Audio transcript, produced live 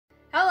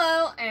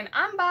and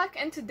I'm back,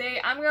 and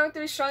today I'm going to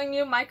be showing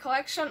you my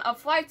collection of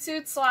flight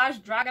suit slash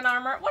dragon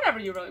armor, whatever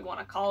you really want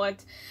to call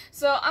it.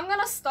 So I'm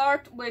gonna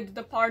start with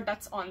the part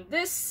that's on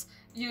this.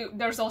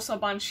 There's also a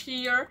bunch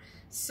here,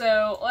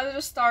 so let's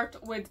just start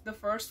with the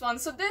first one.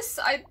 So this,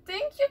 I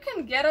think you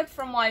can get it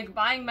from like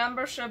buying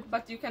membership,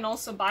 but you can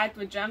also buy it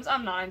with gems.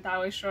 I'm not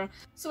entirely sure.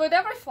 So with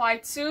every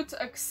flight suit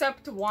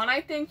except one,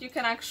 I think you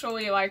can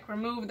actually like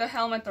remove the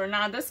helmet or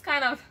not. This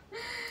kind of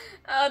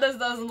this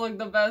doesn't look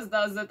the best,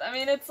 does it? I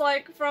mean, it's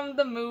like from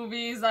the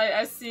movies.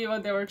 I see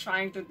what they were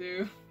trying to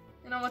do.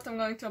 You know what, I'm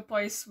going to a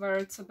place where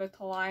it's a bit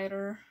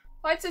lighter.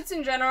 Flight suits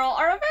in general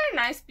are a very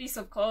nice piece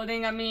of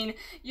clothing. I mean,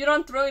 you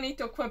don't really need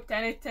to equip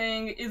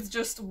anything. It's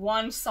just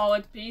one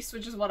solid piece,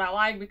 which is what I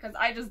like because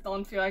I just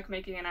don't feel like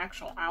making an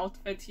actual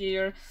outfit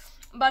here.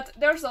 But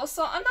there's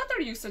also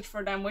another usage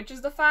for them, which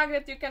is the fact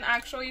that you can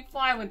actually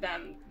fly with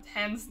them,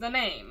 hence the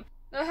name.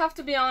 I have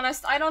to be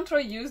honest, I don't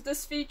really use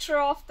this feature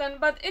often,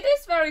 but it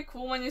is very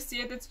cool when you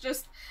see it. It's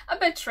just a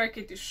bit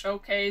tricky to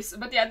showcase.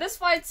 But yeah, this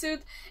flight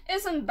suit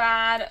isn't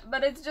bad,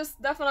 but it's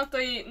just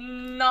definitely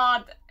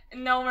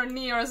nowhere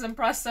near as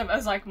impressive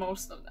as like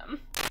most of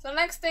them. So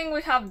next thing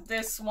we have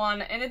this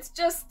one, and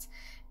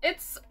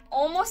it's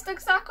almost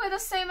exactly the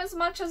same as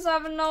much as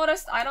I've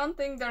noticed. I don't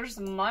think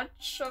there's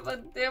much of a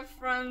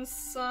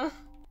difference.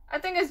 I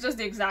think it's just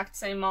the exact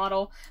same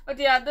model. But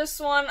yeah, this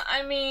one,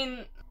 I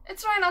mean,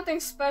 it's really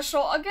nothing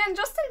special. Again,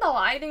 just in the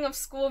lighting of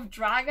School of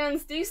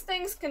Dragons, these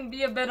things can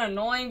be a bit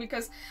annoying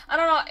because, I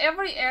don't know,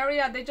 every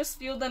area they just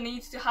feel the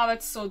need to have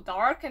it so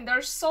dark, and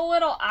there's so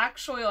little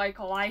actually like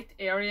light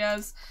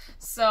areas.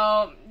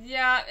 So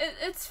yeah,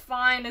 it's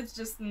fine, it's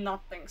just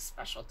nothing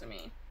special to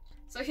me.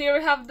 So here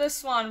we have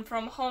this one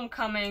from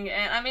Homecoming,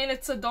 and I mean,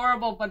 it's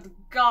adorable, but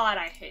god,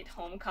 I hate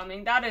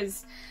Homecoming. That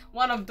is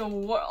one of the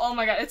worst. Oh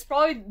my god, it's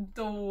probably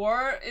the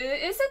worst.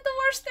 Is it the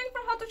worst thing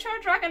from How to Train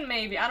Your Dragon?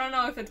 Maybe. I don't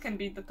know if it can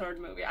beat the third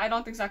movie. I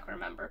don't exactly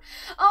remember.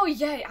 Oh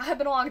yay, I have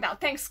been logged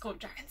out. Thanks, School of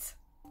Dragons.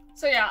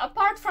 So yeah,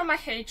 apart from my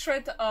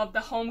hatred of the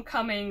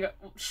Homecoming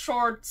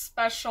short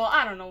special,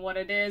 I don't know what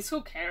it is,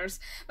 who cares.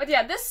 But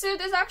yeah, this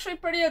suit is actually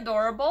pretty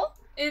adorable.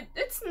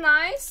 It's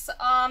nice.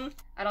 I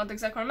don't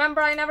exactly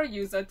remember, I never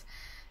use it.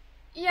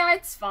 Yeah,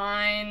 it's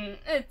fine.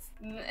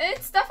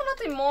 It's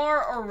definitely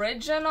more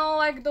original,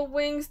 like the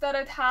wings that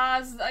it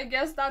has. I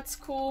guess that's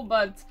cool,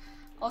 but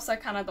also I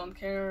kinda don't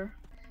care.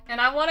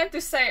 And I wanted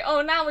to say,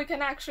 oh, now we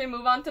can actually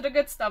move on to the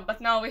good stuff, but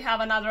no, we have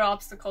another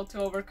obstacle to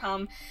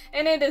overcome.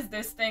 And it is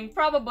this thing,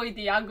 probably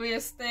the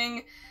ugliest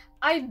thing.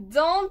 I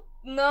don't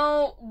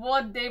know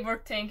what they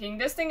were thinking.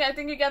 This thing I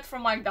think you get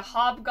from like the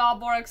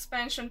Hobgoblin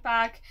expansion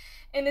pack,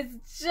 and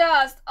it's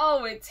just,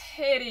 oh, it's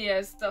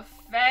hideous. The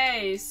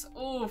face,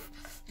 oof,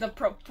 the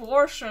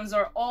proportions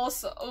are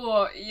also,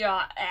 oh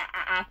yeah.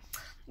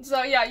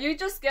 So yeah, you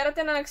just get it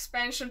in an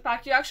expansion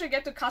pack. You actually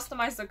get to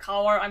customize the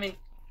color. I mean,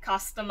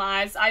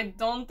 customize. I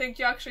don't think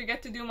you actually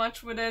get to do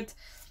much with it.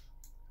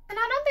 And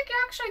I don't think you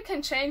actually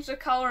can change the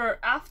color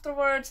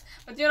afterwards,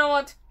 but you know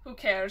what? Who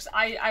cares?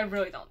 I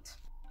really don't.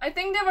 I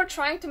think they were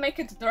trying to make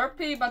it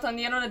derpy, but on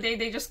the end of the day,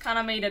 they just kind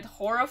of made it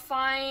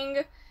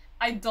horrifying.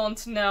 I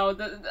don't know.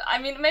 I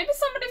mean, maybe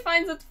somebody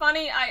finds it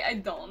funny. I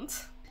don't.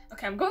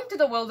 Okay, I'm going to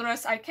the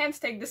wilderness. I can't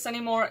take this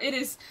anymore. It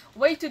is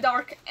way too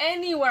dark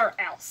anywhere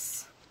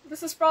else.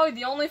 This is probably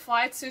the only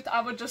flight suit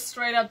I would just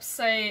straight up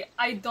say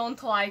I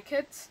don't like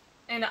it,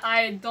 and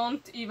I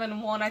don't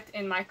even want it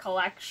in my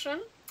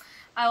collection.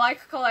 I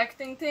like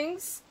collecting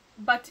things,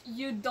 but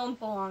you don't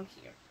belong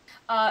here.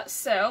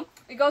 So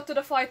we go to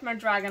the Flightmare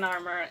Dragon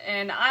armor,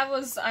 and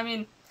I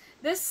mean,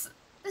 this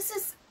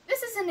is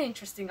an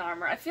interesting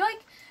armor. I feel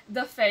like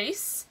the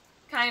face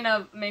kind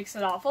of makes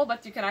it awful,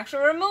 but you can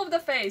actually remove the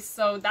face,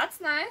 so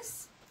that's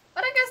nice.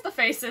 But I guess the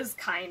face is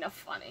kind of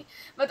funny.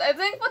 But I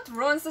think what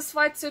ruins this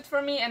flight suit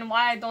for me and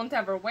why I don't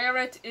ever wear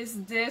it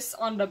is this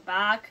on the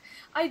back.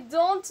 I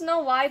don't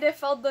know why they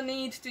felt the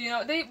need to, you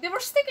know, they were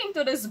sticking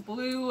to this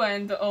blue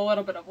and a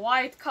little bit of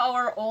white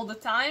color all the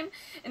time,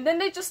 and then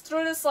they just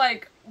threw this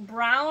like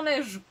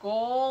brownish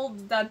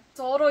gold that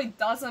totally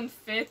doesn't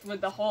fit with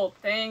the whole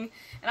thing,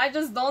 and I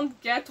just don't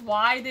get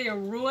why they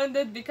ruined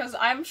it, because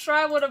I'm sure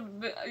I would have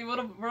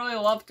really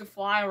loved to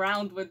fly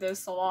around with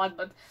this a lot,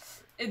 but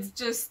it's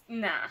just,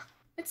 nah.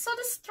 It's so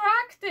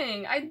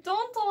distracting. I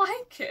don't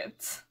like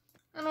it.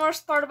 And the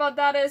worst part about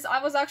that is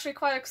I was actually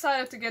quite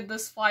excited to get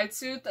this flight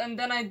suit, and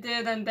then I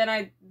did, and then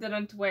I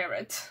didn't wear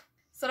it.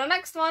 So the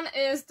next one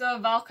is the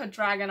Valka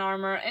Dragon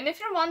armor, and if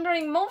you're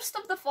wondering, most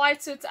of the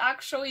flight suits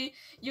actually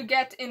you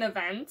get in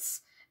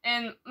events.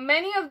 And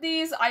many of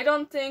these I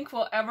don't think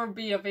will ever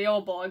be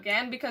available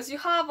again, because you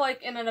have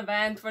like in an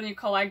event when you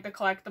collect the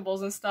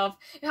collectibles and stuff,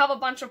 you have a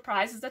bunch of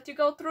prizes that you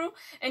go through,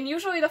 and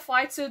usually the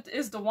flight suit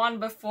is the one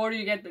before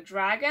you get the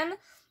dragon.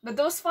 But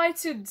those flight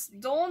suits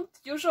don't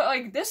usually,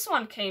 like this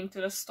one came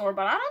to the store,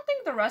 but I don't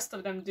think the rest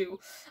of them do.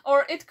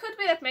 Or it could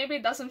be that maybe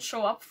it doesn't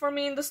show up for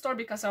me in the store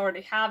because I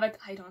already have it,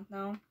 I don't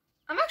know.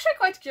 I'm actually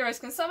quite curious,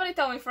 can somebody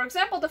tell me, for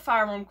example, the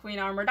Fireworm Queen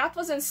armor, that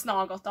was in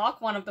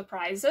Snoggletalk, one of the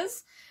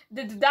prizes.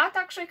 Did that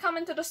actually come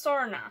into the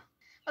store or not?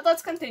 But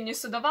let's continue.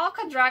 So the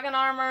Valka Dragon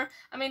Armor,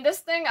 I mean, this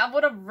thing I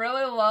would have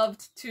really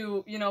loved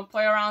to, you know,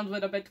 play around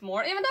with a bit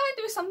more, even though I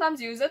do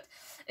sometimes use it.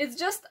 It's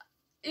just,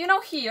 you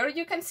know, here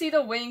you can see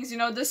the wings, you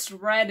know, this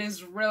red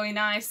is really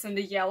nice and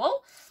the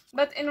yellow.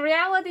 But in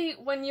reality,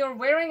 when you're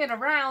wearing it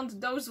around,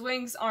 those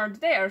wings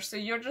aren't there, so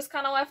you're just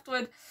kind of left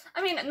with,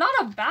 I mean, not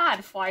a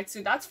bad flight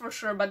suit, that's for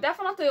sure, but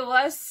definitely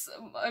less,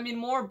 I mean,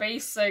 more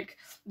basic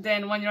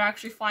than when you're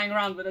actually flying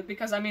around with it,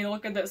 because, I mean,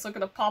 look at this, look at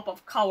the pop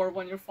of color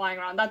when you're flying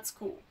around, that's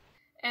cool.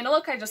 And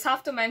look, I just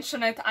have to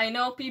mention it. I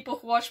know people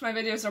who watch my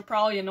videos are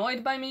probably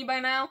annoyed by me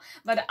by now,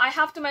 but I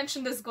have to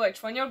mention this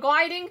glitch. When you're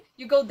gliding,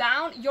 you go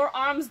down, your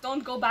arms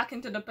don't go back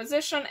into the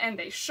position, and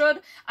they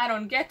should. I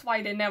don't get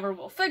why they never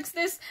will fix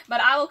this, but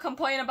I will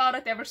complain about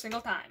it every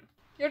single time.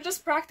 You're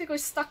just practically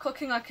stuck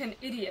looking like an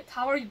idiot.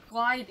 How are you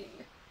gliding?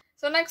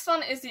 So next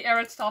one is the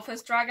Eretz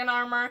Toughest Dragon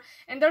Armor,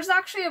 and there's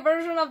actually a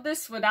version of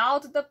this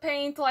without the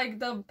paint, like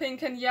the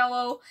pink and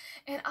yellow,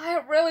 and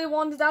I really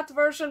want that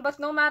version, but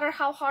no matter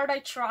how hard I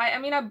try, I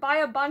mean, I buy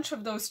a bunch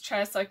of those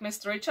chests, like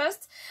mystery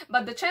chests,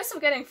 but the chance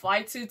of getting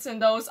flight suits in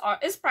those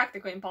is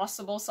practically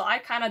impossible, so I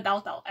kind of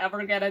doubt I'll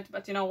ever get it,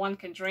 but you know, one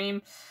can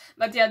dream.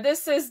 But yeah,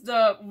 this is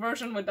the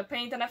version with the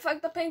paint, and I feel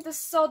like the paint is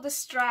so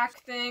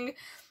distracting.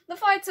 The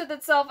flight suit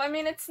itself, I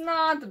mean, it's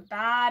not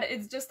bad,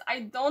 it's just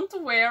I don't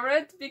wear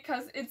it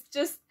because it's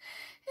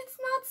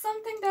not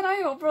something that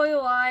I overly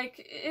like.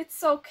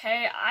 It's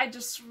okay, I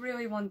just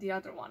really want the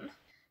other one.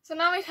 So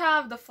now we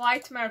have the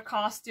Flightmare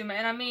costume,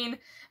 and I mean,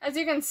 as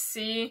you can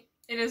see,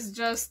 it is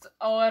just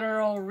a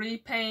literal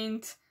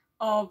repaint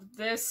of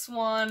this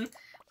one.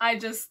 I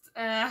just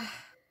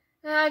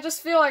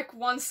feel like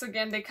once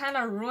again they kind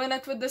of ruin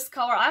it with this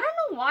color. I don't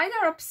know why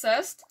they're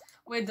obsessed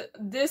with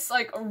this,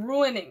 like,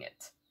 ruining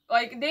it.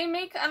 Like, they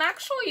make an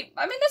actually,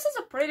 I mean, this is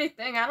a pretty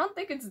thing, I don't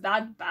think it's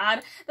that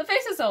bad. The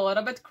face is a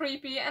little bit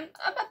creepy and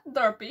a bit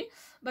derpy,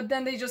 but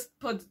then they just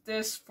put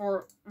this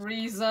for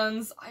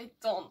reasons, I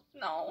don't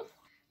know.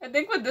 I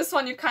think with this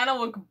one you kind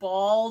of look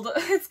bald,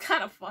 it's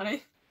kind of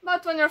funny.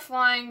 But when you're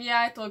flying,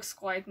 yeah, it looks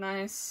quite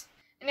nice.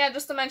 And yeah,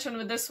 just to mention,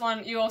 with this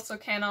one, you also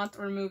cannot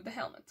remove the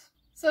helmet.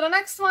 So the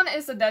next one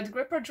is the Dead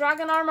Gripper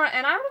Dragon Armor,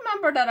 and I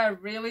remember that I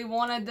really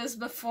wanted this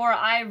before.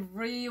 I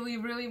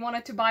really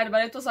wanted to buy it,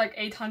 but it was like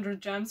 800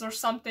 gems or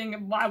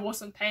something. I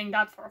wasn't paying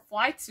that for a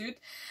flight suit.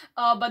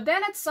 But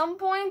then at some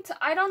point,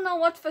 I don't know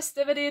what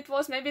festivity it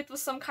was, maybe it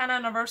was some kind of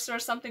anniversary or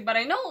something, but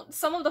I know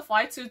some of the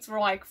flight suits were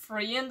like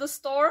free in the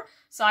store,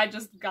 so I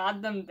just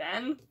got them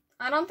then.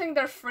 I don't think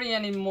they're free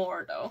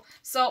anymore though.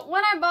 So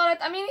when I bought it,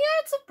 I mean,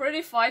 yeah, it's a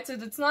pretty flight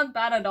suit, it's not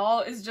bad at all,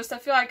 it's just I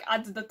feel like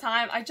at the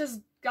time I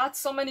just got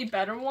so many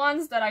better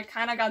ones that I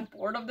kind of got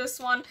bored of this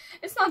one.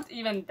 It's not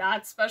even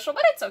that special,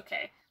 but it's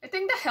okay. I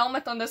think the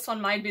helmet on this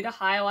one might be the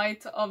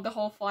highlight of the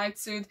whole flight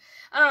suit.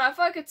 I don't know, I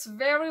feel like it's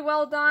very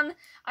well done.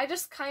 I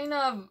just kind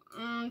of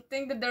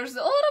think that there's a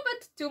little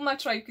bit too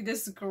much like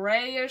this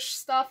grayish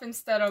stuff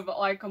instead of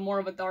like a more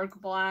of a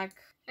dark black.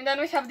 And then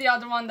we have the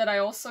other one that I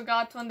also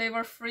got when they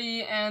were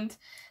free, and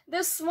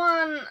this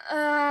one,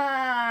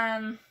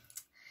 I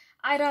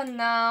don't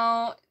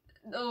know.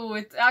 Oh,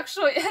 it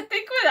actually, I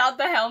think without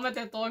the helmet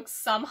it looks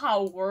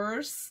somehow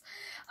worse.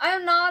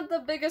 I'm not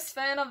the biggest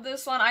fan of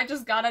this one, I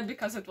just got it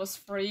because it was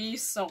free,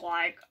 so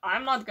like,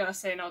 I'm not gonna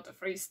say no to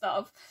free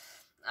stuff.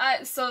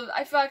 So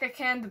I feel like I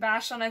can't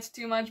bash on it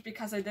too much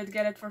because I did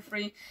get it for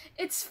free.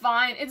 It's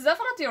fine, it's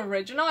definitely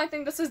original. I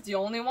think this is the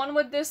only one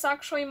with this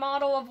actually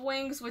model of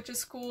wings, which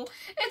is cool.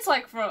 It's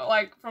like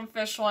from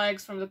Fish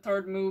Legs, from the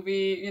third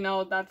movie, you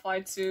know, that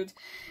flight suit.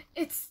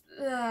 It's,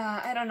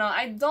 I don't know,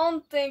 I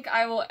don't think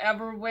I will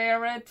ever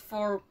wear it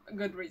for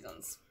good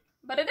reasons.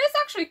 But it is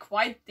actually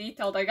quite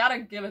detailed, I gotta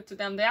give it to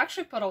them, they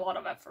actually put a lot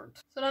of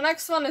effort. So the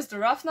next one is the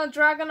Roughnut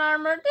Dragon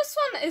Armor. This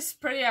one is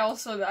pretty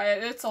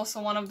it's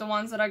also one of the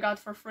ones that I got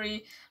for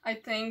free, I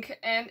think,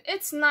 and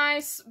it's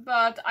nice,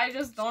 but I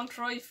just don't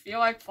really feel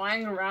like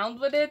flying around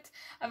with it.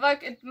 I feel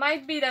like it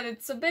might be that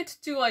it's a bit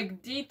too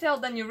like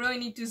detailed and you really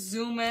need to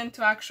zoom in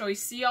to actually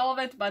see all of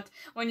it, but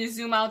when you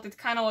zoom out it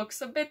kind of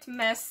looks a bit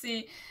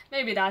messy.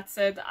 Maybe that's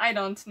it, I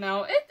don't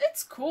know.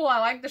 It's cool, I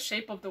like the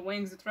shape of the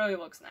wings, it really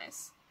looks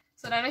nice.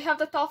 So then we have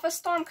the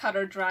Toughest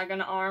Stormcutter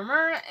Dragon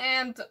Armor,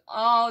 and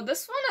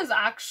this one is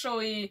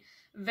actually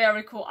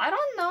very cool. I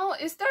don't know,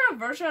 is there a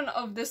version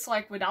of this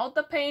like without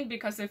the paint?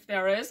 Because if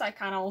there is, I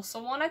kind of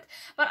also want it.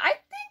 But I think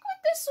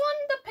with this one,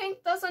 the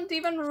paint doesn't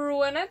even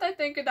ruin it. I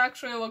think it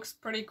actually looks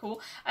pretty cool.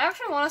 I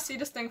actually want to see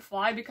this thing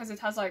fly because it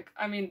has like,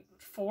 I mean,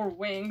 4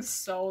 wings,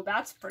 so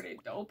that's pretty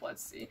dope.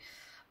 Let's see.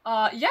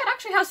 Yeah, it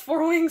actually has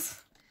 4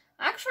 wings.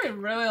 I actually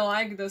really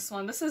like this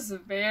one. This is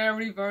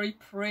very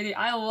pretty.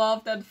 I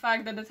love that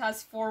fact that it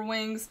has 4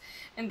 wings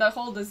and the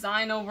whole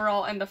design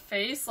overall and the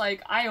face.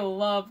 Like, I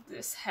love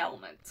this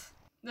helmet.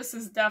 This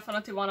is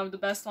definitely one of the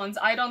best ones.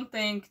 I don't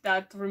think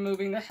that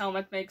removing the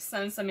helmet makes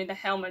sense. I mean, the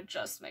helmet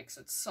just makes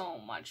it so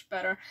much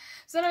better.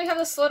 So then we have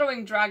the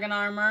Slitherwing Dragon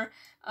Armor.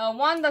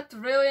 One that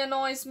really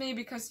annoys me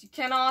because you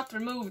cannot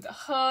remove the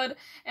hood.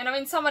 And I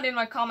mean, somebody in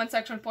my comment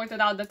section pointed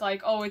out that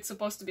like, oh, it's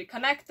supposed to be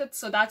connected,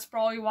 so that's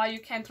probably why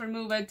you can't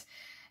remove it.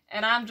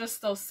 and I'm just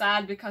so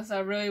sad because I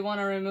really want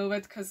to remove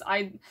it, because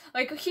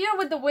like here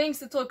with the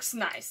wings it looks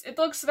nice, it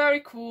looks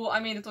very cool, I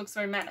mean it looks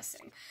very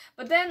menacing,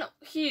 but then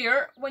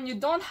here when you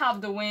don't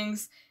have the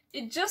wings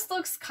it just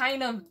looks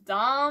kind of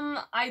dumb.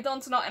 I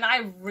don't know, and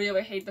I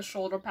really hate the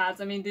shoulder pads.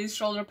 I mean, these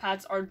shoulder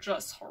pads are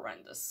just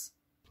horrendous.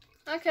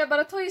 Okay, but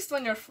at least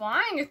when you're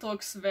flying it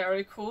looks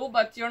very cool,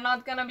 but you're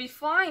not gonna be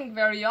flying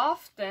very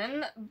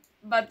often.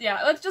 But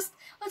yeah, let's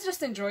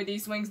just enjoy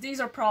these wings. These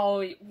are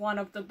probably one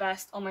of the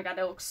best. Oh my god,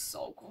 they look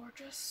so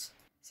gorgeous.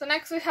 So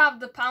next we have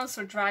the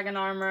Pouncer Dragon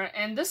Armor,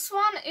 and this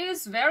one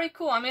is very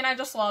cool. I mean, I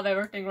just love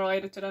everything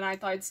related to the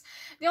Nightlights.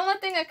 The only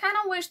thing, I kind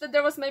of wish that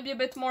there was maybe a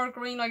bit more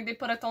green, like they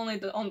put it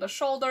only on the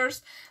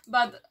shoulders,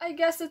 but I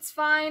guess it's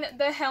fine.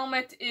 The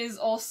helmet is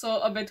also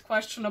a bit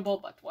questionable,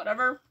 but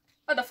whatever.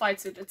 But the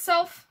flight suit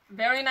itself,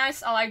 very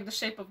nice. I like the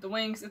shape of the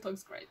wings, it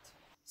looks great.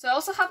 So I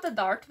also have the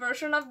Dart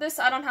version of this.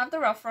 I don't have the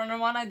Rough Runner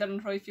one, I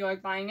didn't really feel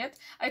like buying it.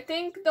 I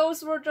think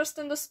those were just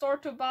in the store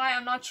to buy,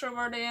 I'm not sure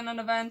were they in an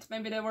event,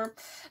 maybe they were.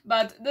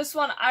 But this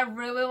one I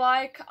really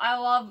like, I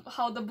love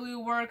how the blue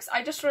works.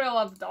 I just really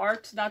love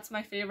Dart, that's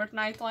my favorite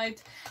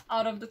Nightlight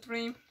out of the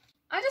three.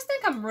 I just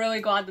think I'm really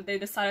glad that they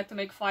decided to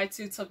make flight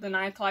suits of the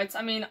Nightlights.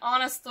 I mean,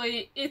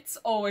 honestly, it's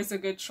always a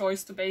good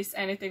choice to base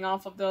anything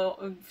off of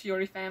the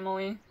Fury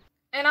family.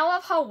 And I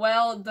love how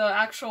well the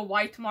actual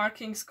white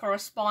markings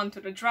correspond to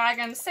the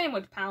dragon, same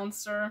with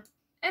Pouncer.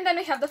 And then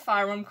we have the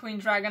Fireworm Queen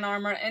Dragon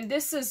Armor, and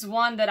this is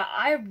one that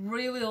I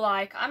really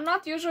like. I'm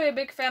not usually a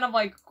big fan of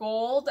like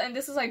gold, and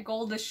this is like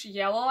goldish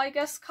yellow, I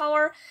guess,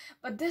 color.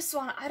 But this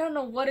one, I don't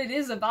know what it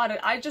is about it,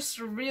 I just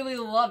really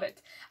love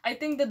it. I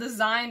think the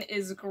design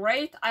is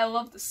great, I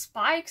love the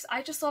spikes,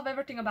 I just love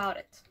everything about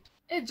it.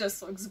 It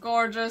just looks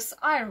gorgeous.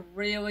 I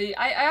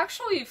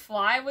actually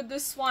fly with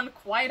this one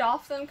quite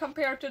often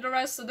compared to the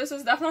rest, so this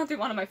is definitely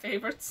one of my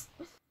favorites.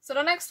 So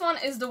the next one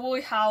is the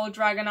Woolly Howl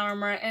Dragon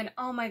Armor, and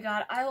oh my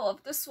god, I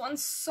love this one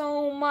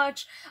so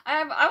much.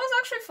 I was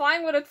actually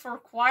flying with it for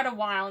quite a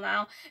while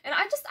now, and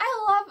I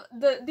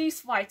love these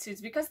flight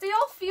suits because they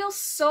all feel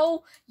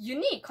so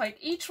unique. Like,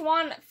 each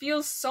one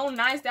feels so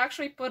nice. They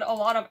actually put a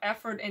lot of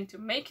effort into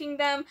making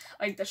them,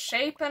 like the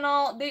shape and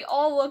all. They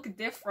all look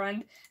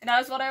different, and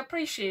that is what I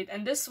appreciate.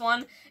 And this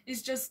one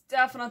is just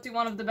definitely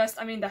one of the best.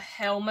 I mean, the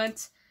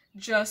helmet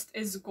just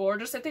is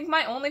gorgeous. I think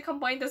my only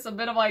complaint is a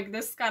bit of like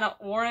this kind of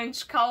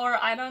orange color.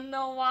 I don't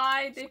know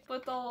why they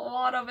put a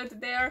lot of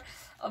it there,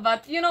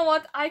 but you know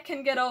what, I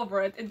can get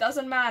over it. It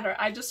doesn't matter.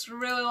 I just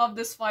really love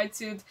this flight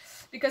suit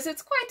because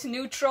it's quite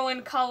neutral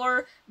in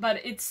color,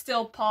 but it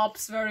still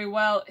pops very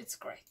well. It's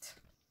great.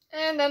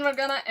 And then we're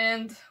gonna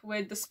end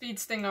with the Speed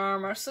Stinger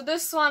Armor. So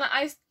this one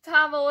I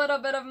have a little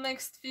bit of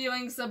mixed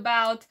feelings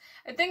about.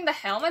 I think the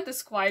helmet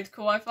is quite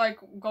cool. I feel like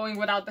going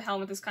without the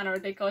helmet is kind of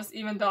ridiculous,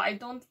 even though I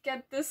don't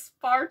get this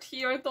part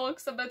here, it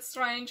looks a bit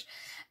strange.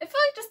 I feel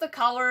like just the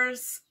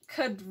colors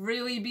could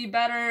really be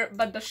better,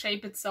 but the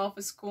shape itself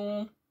is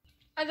cool.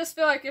 I just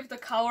feel like if the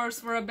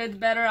colors were a bit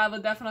better, I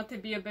would definitely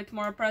be a bit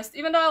more impressed.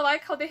 Even though I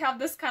like how they have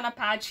this kind of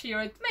patch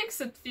here, it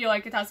makes it feel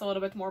like it has a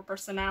little bit more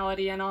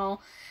personality and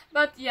all.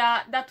 But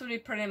yeah, that would be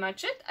pretty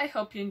much it. I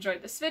hope you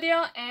enjoyed this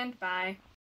video, and bye!